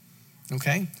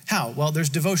 Okay? How? Well, there's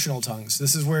devotional tongues.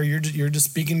 This is where you're just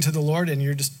speaking to the Lord and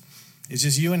it's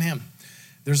just you and him.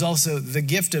 There's also the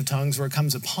gift of tongues where it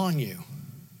comes upon you.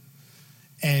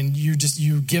 And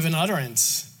you give an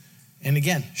utterance. And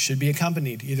again, should be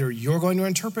accompanied. Either you're going to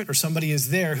interpret or somebody is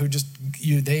there who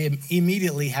they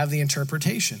immediately have the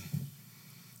interpretation.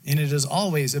 And it is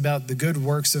always about the good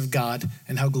works of God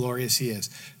and how glorious he is.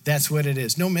 That's what it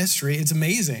is. No mystery. It's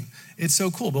amazing. It's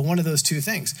so cool. But one of those 2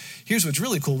 things. Here's what's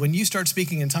really cool. When you start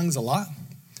speaking in tongues a lot,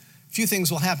 a few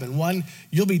things will happen. One,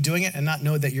 you'll be doing it and not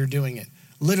know that you're doing it.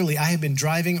 Literally, I have been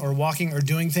driving or walking or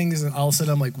doing things, and all of a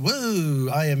sudden I'm like, whoa,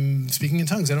 I am speaking in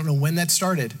tongues. I don't know when that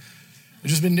started. I've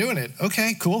just been doing it.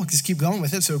 Okay, cool. Just keep going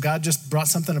with it. So God just brought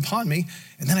something upon me,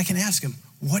 and then I can ask him,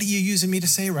 what are you using me to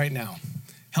say right now?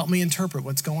 Help me interpret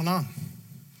what's going on,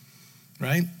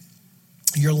 right?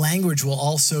 Your language will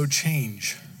also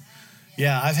change.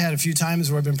 Yeah, I've had a few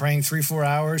times where I've been praying 3-4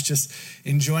 hours, just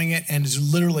enjoying it, and it's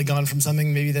literally gone from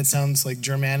something maybe that sounds like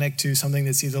Germanic to something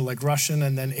that's either like Russian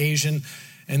and then Asian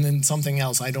and then something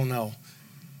else. I don't know.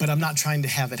 But I'm not trying to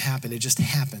have it happen. It just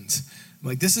happens. I'm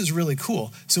like, this is really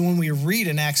cool. So when we read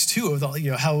in Acts 2 of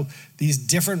how these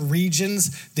different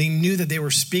regions, they knew that they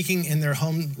were speaking in their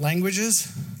home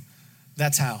languages,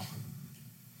 that's how.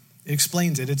 It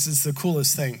explains it. It's the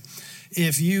coolest thing.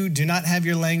 If you do not have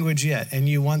your language yet and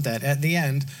you want that, at the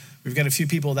end, we've got a few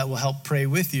people that will help pray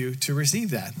with you to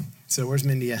receive that. So where's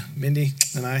Mindy? Mindy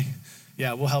and I?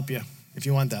 Yeah, we'll help you if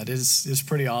you want that. It's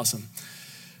pretty awesome.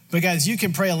 But guys, you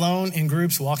can pray alone, in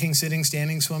groups, walking, sitting,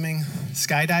 standing, swimming,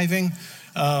 skydiving,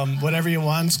 whatever you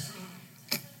want.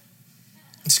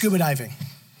 Scuba diving.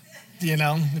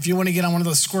 If you want to get on one of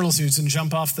those squirrel suits and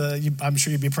jump off I'm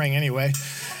sure you'd be praying anyway.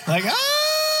 Like,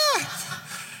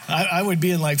 I would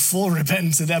be in like full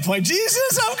repentance at that point.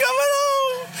 Jesus, I'm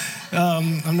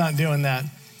coming home. I'm not doing that.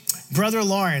 Brother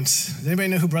Lawrence. Does anybody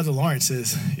know who Brother Lawrence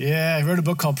is? Yeah, I wrote a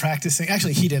book called Practicing.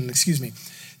 Actually, he didn't, excuse me.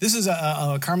 This is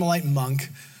a Carmelite monk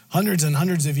hundreds and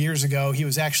hundreds of years ago. He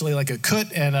was actually like a kut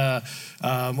and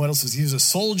what else was he? He was a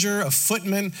soldier, a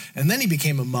footman, and then he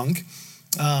became a monk.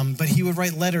 But he would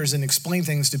write letters and explain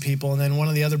things to people. And then one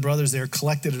of the other brothers there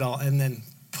collected it all and then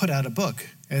put out a book.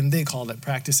 And they called it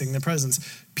Practicing the Presence.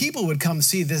 People would come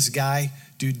see this guy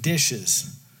do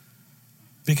dishes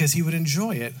because he would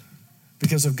enjoy it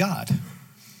because of God.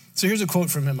 So here's a quote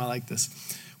from him. I like this.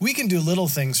 We can do little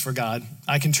things for God.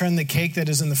 I can turn the cake that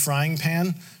is in the frying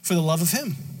pan for the love of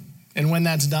him. And when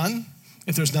that's done,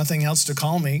 if there's nothing else to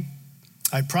call me,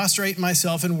 I prostrate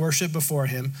myself in worship before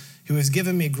him who has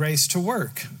given me grace to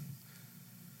work.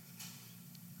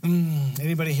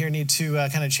 Anybody here need to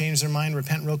kind of change their mind,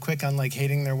 repent real quick on like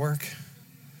hating their work?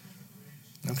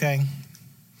 Okay.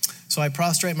 So I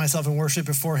prostrate myself in worship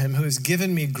before him who has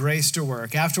given me grace to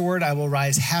work. Afterward, I will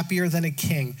rise happier than a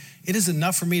king. It is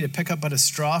enough for me to pick up but a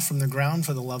straw from the ground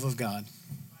for the love of God.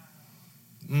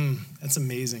 That's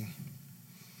amazing.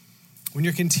 When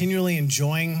you're continually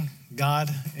enjoying God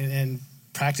and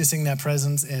practicing that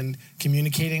presence and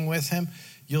communicating with him,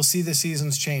 you'll see the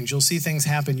seasons change. You'll see things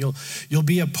happen. You'll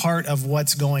be a part of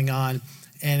what's going on.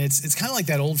 And it's kind of like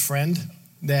that old friend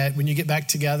that when you get back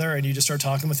together and you just start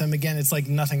talking with them again, it's like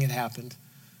nothing had happened.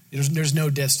 There's no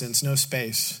distance, no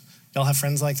space. Y'all have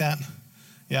friends like that?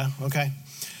 Yeah, okay.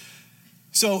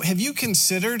 So have you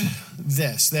considered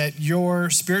this, that your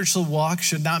spiritual walk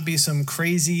should not be some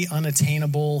crazy,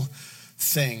 unattainable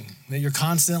thing, that you're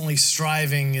constantly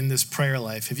striving in this prayer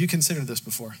life? Have you considered this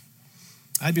before?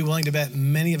 I'd be willing to bet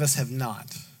many of us have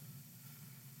not.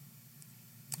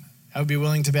 I would be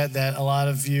willing to bet that a lot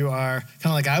of you are kind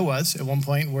of like I was at one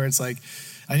point, where it's like,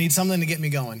 I need something to get me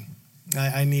going.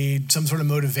 I need some sort of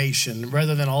motivation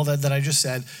rather than all that I just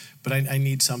said, but I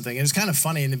need something. And it's kind of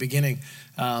funny in the beginning.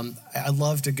 I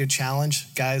loved a good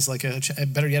challenge. Guys, like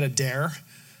better yet, a dare,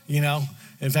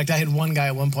 In fact, I had one guy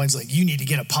at one point, he's like, you need to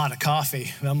get a pot of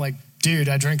coffee. And I'm like, dude,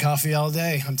 I drink coffee all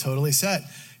day. I'm totally set.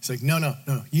 He's like, no,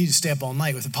 you need to stay up all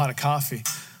night with a pot of coffee.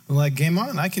 I'm like, game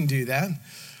on, I can do that.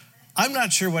 I'm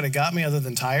not sure what it got me other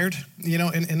than tired,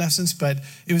 in essence, but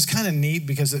it was kind of neat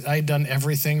because I had done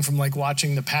everything from like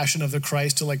watching The Passion of the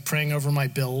Christ to like praying over my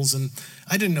bills, and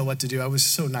I didn't know what to do. I was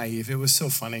so naive. It was so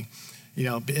funny,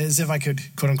 as if I could,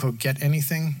 quote unquote, get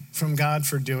anything from God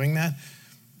for doing that.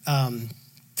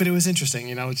 But it was interesting,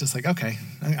 it's just like, okay,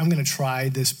 I'm going to try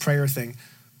this prayer thing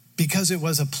because it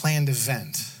was a planned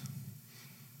event,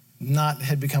 not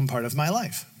had become part of my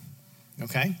life,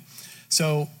 okay?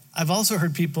 So I've also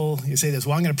heard people say this,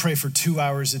 well, I'm going to pray for 2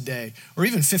 hours a day or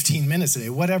even 15 minutes a day,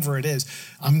 whatever it is.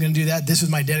 I'm going to do that. This is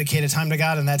my dedicated time to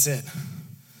God, and that's it.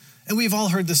 And we've all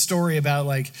heard the story about,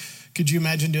 like, could you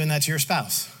imagine doing that to your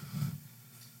spouse?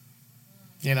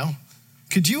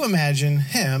 Could you imagine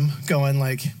him going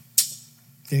like,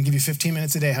 I'm going to give you 15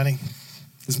 minutes a day, honey.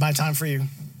 This is my time for you.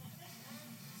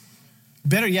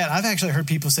 Better yet, I've actually heard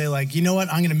people say like, you know what?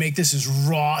 I'm going to make this as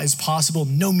raw as possible.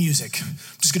 No music. I'm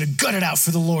just going to gut it out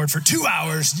for the Lord for 2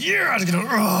 hours. Yeah, I'm going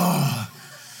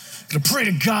to pray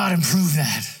to God and prove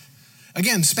that.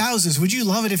 Again, spouses, would you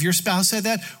love it if your spouse said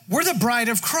that? We're the bride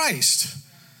of Christ,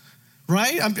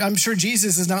 right? I'm sure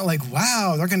Jesus is not like,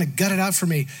 wow, they're going to gut it out for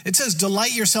me. It says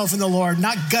delight yourself in the Lord,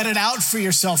 not gut it out for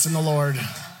yourself in the Lord.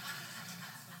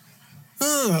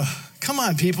 Come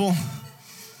on, people.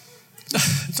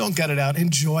 Don't gut it out.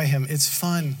 Enjoy him. It's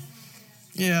fun.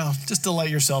 Just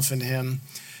delight yourself in him.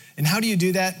 And how do you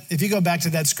do that? If you go back to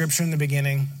that scripture in the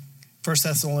beginning, 1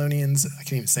 Thessalonians, I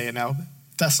can't even say it now,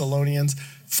 Thessalonians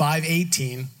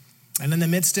 5:18, and in the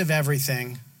midst of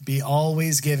everything, be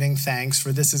always giving thanks,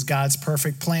 for this is God's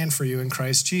perfect plan for you in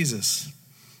Christ Jesus.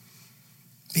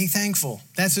 Be thankful.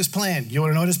 That's his plan. You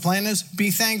want to know what his plan is?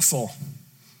 Be thankful.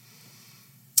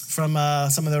 From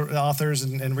some of the authors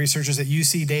and researchers at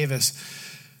UC Davis,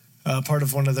 part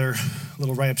of one of their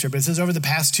little write-ups here. But it says, over the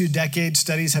past 2 decades,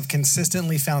 studies have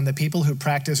consistently found that people who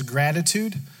practice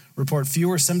gratitude report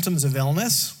fewer symptoms of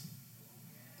illness,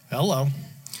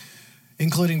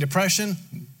 including depression.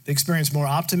 They experience more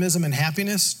optimism and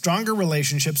happiness, stronger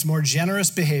relationships, more generous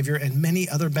behavior, and many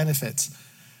other benefits.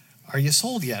 Are you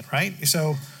sold yet, right?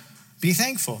 So be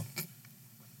thankful.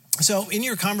 So in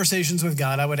your conversations with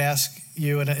God, I would ask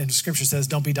you, and scripture says,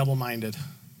 don't be double-minded.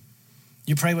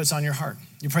 You pray what's on your heart.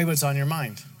 You pray what's on your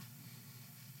mind.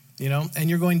 And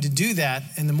you're going to do that.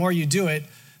 And the more you do it,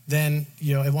 then,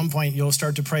 at one point you'll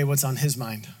start to pray what's on his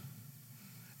mind.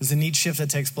 There's a neat shift that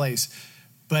takes place.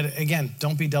 But again,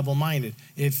 don't be double-minded.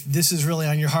 If this is really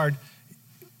on your heart,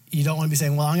 you don't want to be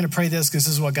saying, well, I'm going to pray this because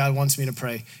this is what God wants me to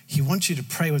pray. He wants you to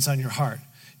pray what's on your heart.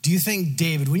 Do you think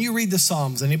David, when you read the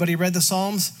Psalms, anybody read the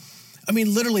Psalms? I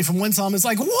mean, literally from one Psalm, it's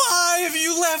like, why have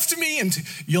you left me? And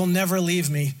you'll never leave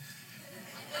me,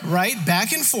 right?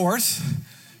 Back and forth,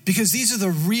 because these are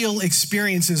the real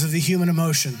experiences of the human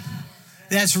emotion.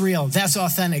 That's real. That's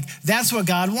authentic. That's what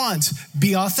God wants.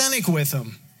 Be authentic with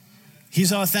him.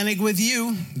 He's authentic with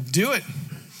you. Do it.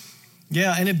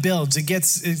 Yeah, and it builds.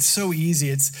 It's so easy.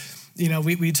 It's,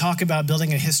 we talk about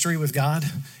building a history with God.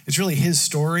 It's really his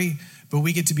story, but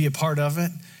we get to be a part of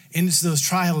it. And it's those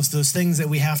trials, those things that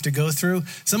we have to go through.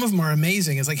 Some of them are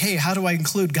amazing. It's like, hey, how do I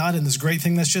include God in this great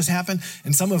thing that's just happened?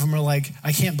 And some of them are like,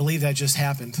 I can't believe that just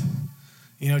happened.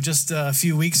 Just a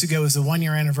few weeks ago was the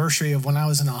 1-year anniversary of when I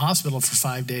was in the hospital for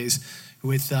 5 days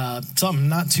with something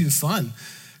not too fun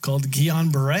called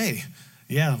Guillain-Barré.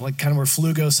 Yeah, like kind of where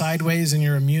flu goes sideways and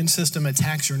your immune system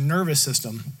attacks your nervous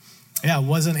system. Yeah, I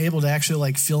wasn't able to actually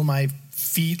like feel my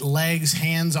feet, legs,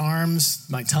 hands, arms,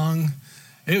 my tongue.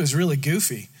 It was really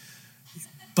goofy.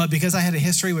 But because I had a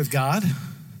history with God,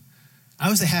 I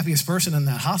was the happiest person in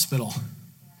that hospital.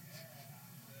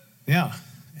 Yeah,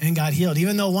 and got healed.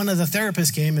 Even though one of the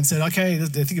therapists came and said, okay, I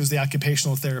think it was the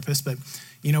occupational therapist, but,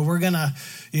 we're going to,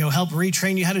 help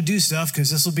retrain you how to do stuff because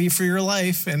this will be for your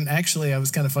life. And actually, I was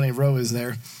kind of funny. Ro was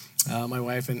there, my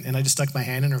wife, and I just stuck my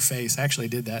hand in her face. I actually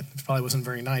did that. It probably wasn't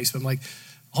very nice, but I'm like,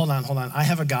 hold on. I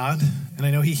have a God, and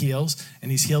I know he heals, and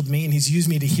he's healed me, and he's used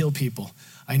me to heal people.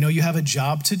 I know you have a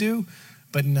job to do,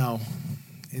 but no.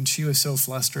 And she was so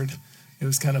flustered. It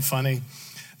was kind of funny.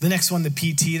 The next one, the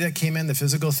PT that came in, the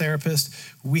physical therapist,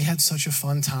 we had such a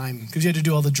fun time because you had to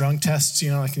do all the drunk tests,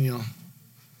 and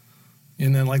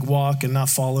then like walk and not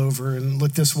fall over and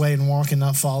look this way and walk and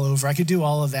not fall over. I could do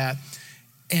all of that.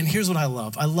 And here's what I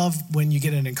love. I love when you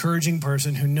get an encouraging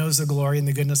person who knows the glory and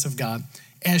the goodness of God.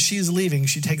 As she's leaving,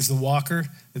 she takes the walker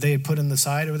that they had put in the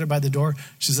side over there by the door.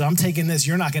 She says, I'm taking this.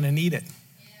 You're not going to need it.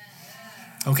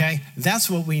 Okay, that's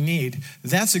what we need.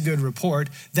 That's a good report.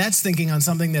 That's thinking on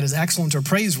something that is excellent or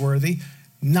praiseworthy,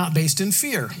 not based in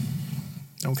fear.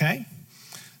 Okay,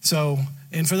 so,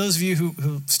 and for those of you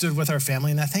who stood with our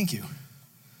family in that, thank you.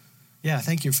 Yeah,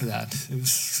 thank you for that. It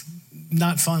was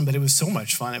not fun, but it was so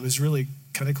much fun. It was really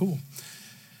kind of cool.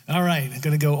 All right, I'm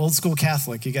going to go old school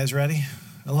Catholic. You guys ready?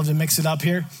 I love to mix it up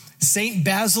here. St.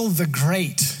 Basil the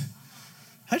Great.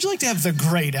 How'd you like to have the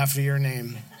Great after your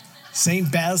name?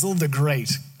 St. Basil the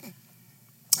Great.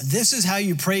 This is how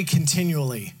you pray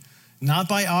continually, not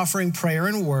by offering prayer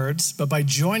in words, but by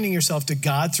joining yourself to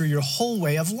God through your whole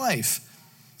way of life,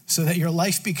 so that your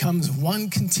life becomes one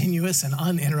continuous and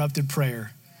uninterrupted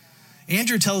prayer.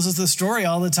 Andrew tells us the story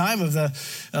all the time of the,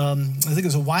 I think it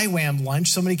was a YWAM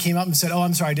lunch. Somebody came up and said, "Oh,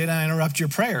 I'm sorry, did I interrupt your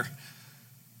prayer?"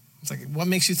 It's like, what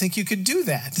makes you think you could do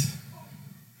that?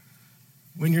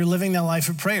 When you're living that life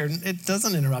of prayer, it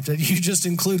doesn't interrupt it. You just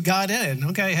include God in it.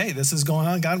 Okay, hey, this is going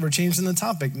on. God, we're changing the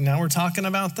topic. Now we're talking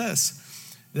about this.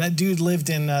 That dude lived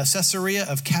in Caesarea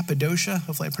of Cappadocia.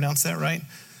 Hopefully I pronounced that right.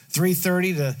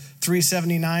 330 to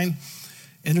 379.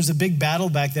 And there's a big battle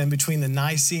back then between the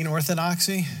Nicene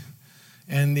Orthodoxy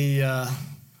and the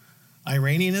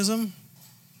Iranianism.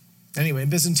 Anyway,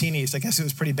 Byzantine East, I guess it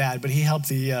was pretty bad, but he helped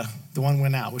the one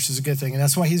win out, which is a good thing. And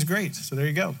that's why he's great. So there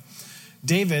you go.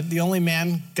 David, the only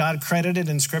man God credited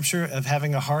in Scripture of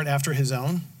having a heart after his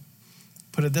own,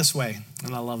 put it this way,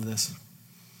 and I love this.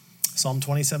 Psalm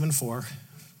 27:4.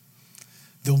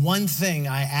 The one thing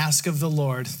I ask of the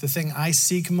Lord, the thing I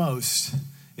seek most,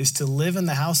 is to live in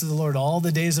the house of the Lord all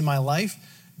the days of my life,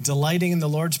 delighting in the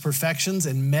Lord's perfections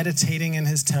and meditating in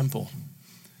his temple.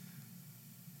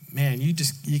 Man,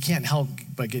 you can't help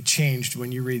but get changed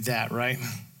when you read that, right?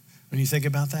 When you think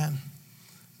about that.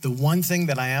 The one thing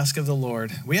that I ask of the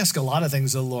Lord, we ask a lot of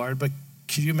things of the Lord, but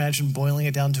could you imagine boiling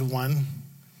it down to one?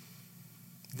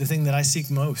 The thing that I seek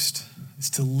most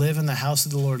is to live in the house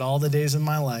of the Lord all the days of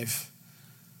my life,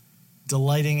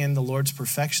 delighting in the Lord's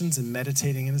perfections and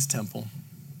meditating in his temple.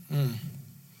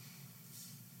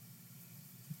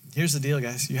 Here's the deal,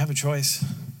 guys. You have a choice.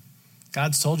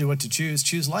 God's told you what to choose.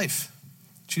 Choose life.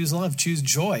 Choose love. Choose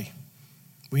joy.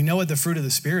 We know what the fruit of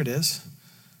the Spirit is.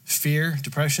 Fear,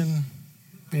 depression,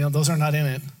 those are not in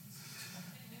it.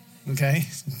 Okay?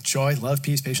 Joy, love,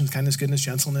 peace, patience, kindness, goodness,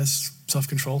 gentleness,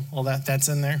 self-control, all that's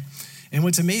in there. And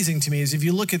what's amazing to me is if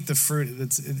you look at the fruit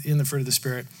that's in the fruit of the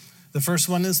Spirit, the first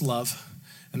one is love,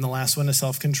 and the last one is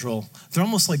self-control. They're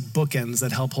almost like bookends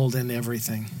that help hold in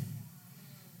everything.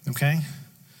 Okay?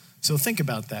 So think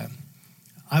about that.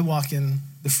 I walk in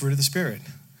the fruit of the Spirit.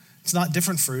 It's not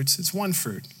different fruits, it's one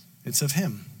fruit. It's of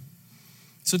him.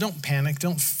 So don't panic,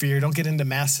 don't fear, don't get into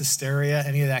mass hysteria,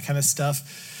 any of that kind of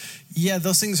stuff. Yeah,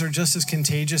 those things are just as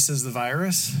contagious as the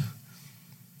virus,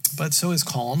 but so is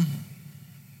calm.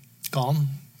 Calm,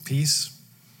 peace,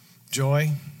 joy,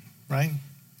 right?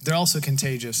 They're also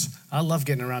contagious. I love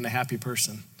getting around a happy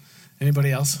person.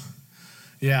 Anybody else?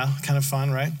 Yeah, kind of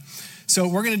fun, right? So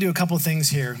we're going to do a couple things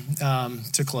here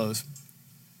to close.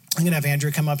 I'm going to have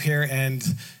Andrew come up here, and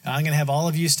I'm going to have all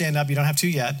of you stand up. You don't have to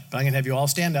yet, but I'm going to have you all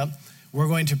stand up. We're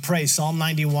going to pray Psalm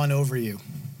 91 over you,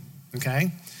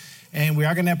 okay? And we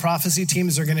are going to have prophecy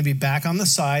teams. They're going to be back on the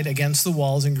side against the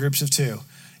walls in groups of 2.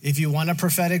 If you want a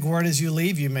prophetic word as you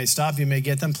leave, you may stop. You may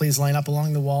get them. Please line up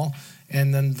along the wall,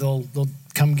 and then they'll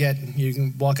come get. You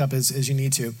can walk up as you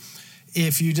need to.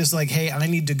 If you just like, hey, I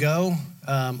need to go,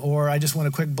 or I just want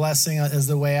a quick blessing as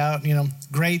the way out,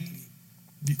 great.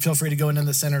 Feel free to go into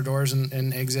the center doors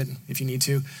and exit if you need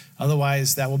to.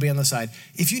 Otherwise, that will be on the side.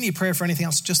 If you need prayer for anything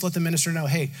else, just let the minister know,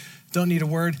 hey, don't need a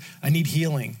word, I need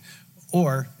healing.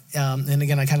 Or, and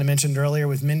again, I kind of mentioned earlier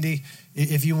with Mindy,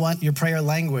 if you want your prayer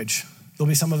language, there'll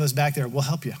be some of us back there. We'll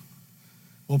help you.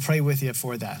 We'll pray with you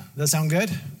for that. Does that sound good?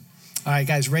 All right,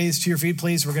 guys, raise to your feet,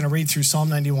 please. We're going to read through Psalm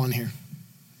 91 here.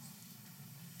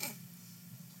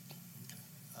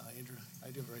 Andrew, I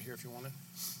do it right here if you want it.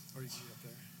 Or you can get up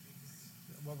there.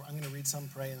 Well, I'm going to read some,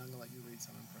 pray, and I'm going to let you read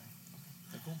some and pray.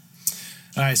 Is that cool?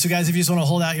 All right, so guys, if you just want to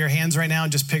hold out your hands right now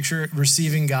and just picture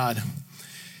receiving God.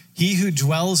 He who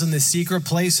dwells in the secret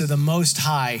place of the Most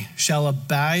High shall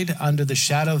abide under the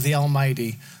shadow of the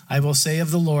Almighty. I will say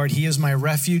of the Lord, he is my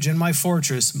refuge and my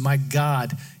fortress, my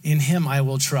God. In him I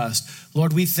will trust.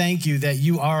 Lord, we thank you that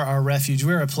you are our refuge.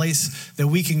 We're a place that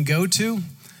we can go to,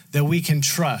 that we can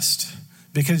trust,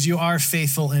 because you are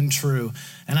faithful and true.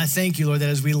 And I thank you, Lord, that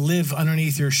as we live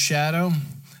underneath your shadow,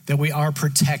 that we are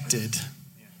protected.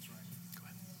 Yeah, that's right. Go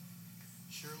ahead.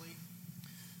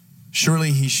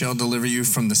 Surely he shall deliver you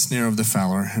from the snare of the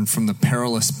fowler and from the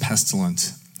perilous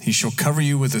pestilence. He shall cover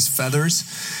you with his feathers,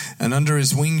 and under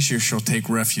his wings you shall take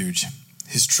refuge.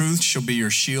 His truth shall be your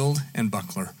shield and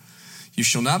buckler. You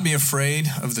shall not be afraid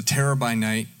of the terror by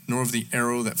night, nor of the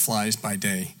arrow that flies by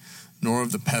day, nor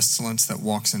of the pestilence that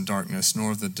walks in darkness,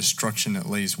 nor of the destruction that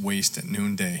lays waste at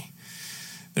noonday.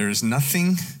 There is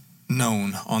nothing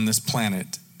known on this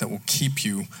planet that will keep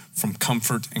you from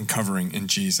comfort and covering in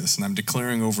Jesus. And I'm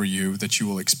declaring over you that you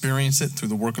will experience it through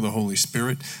the work of the Holy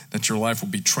Spirit, that your life will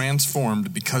be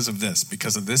transformed because of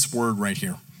this word right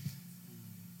here.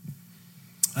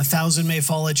 1,000 may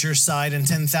fall at your side and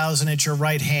 10,000 at your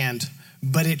right hand,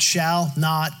 but it shall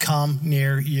not come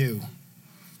near you.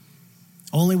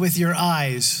 Only with your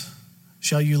eyes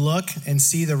shall you look and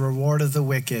see the reward of the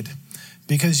wicked,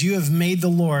 because you have made the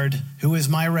Lord, who is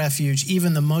my refuge,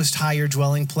 even the Most High, your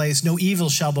dwelling place. No evil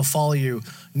shall befall you,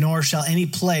 nor shall any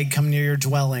plague come near your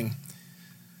dwelling.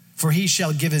 For he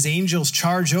shall give his angels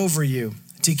charge over you,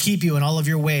 to keep you in all of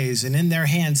your ways, and in their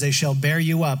hands they shall bear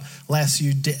you up, lest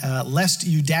you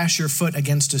dash your foot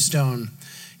against a stone.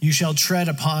 You shall tread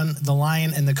upon the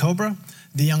lion and the cobra,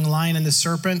 the young lion and the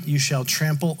serpent you shall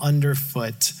trample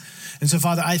underfoot. And so,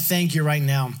 Father, I thank you right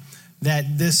now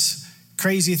that this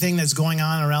crazy thing that's going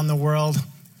on around the world,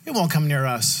 it won't come near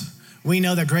us. We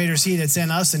know that greater is he that's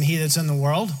in us than he that's in the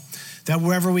world, that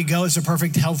wherever we go is a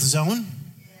perfect health zone.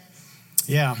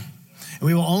 Yeah. And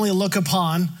we will only look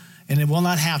upon, and it will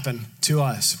not happen to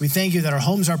us. We thank you that our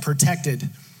homes are protected,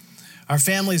 our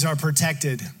families are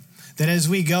protected, that as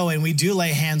we go and we do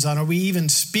lay hands on, or we even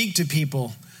speak to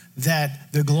people,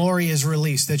 that the glory is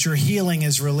released, that your healing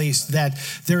is released, that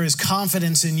there is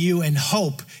confidence in you and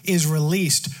hope is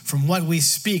released from what we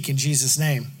speak in Jesus'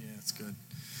 name. Yeah, that's good.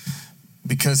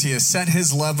 Because he has set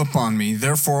his love upon me,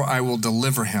 therefore I will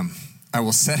deliver him. I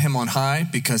will set him on high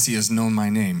because he has known my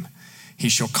name. He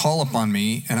shall call upon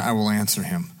me and I will answer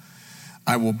him.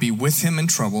 I will be with him in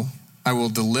trouble. I will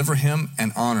deliver him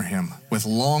and honor him. With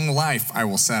long life I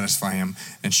will satisfy him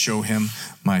and show him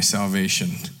my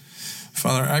salvation.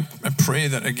 Father, I pray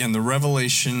that, again, the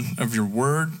revelation of your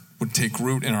word would take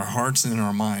root in our hearts and in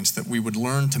our minds, that we would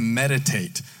learn to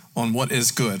meditate on what is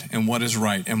good and what is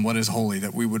right and what is holy,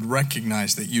 that we would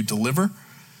recognize that you deliver,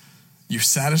 you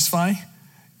satisfy,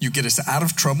 you get us out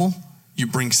of trouble, you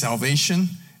bring salvation,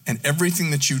 and everything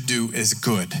that you do is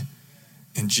good.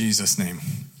 In Jesus' name.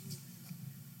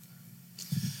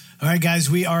 All right, guys,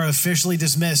 we are officially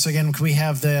dismissed. Again, we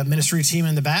have the ministry team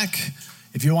in the back.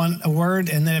 If you want a word,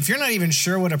 and then if you're not even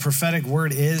sure what a prophetic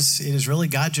word is, it is really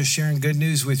God just sharing good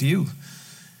news with you.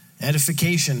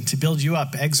 Edification to build you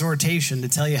up, exhortation to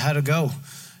tell you how to go,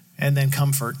 and then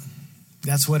comfort.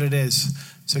 That's what it is.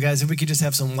 So guys, if we could just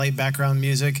have some light background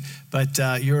music, but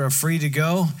you're free to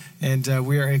go, and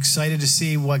we are excited to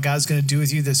see what God's going to do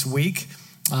with you this week.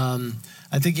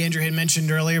 I think Andrew had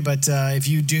mentioned earlier, but if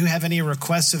you do have any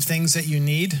requests of things that you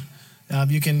need,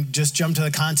 you can just jump to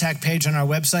the contact page on our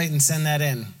website and send that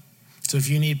in. So if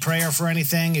you need prayer for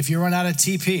anything, if you run out of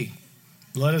TP,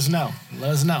 let us know.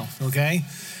 Let us know, okay?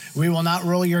 We will not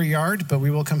roll your yard, but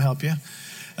we will come help you.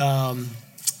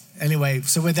 Anyway,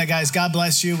 so with that, guys, God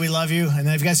bless you. We love you. And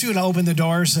then if you guys want to open the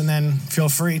doors, and then feel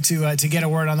free to get a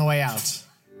word on the way out.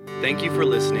 Thank you for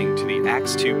listening to the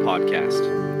Acts 2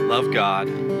 podcast. Love God,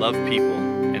 love people,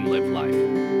 and live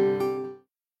life.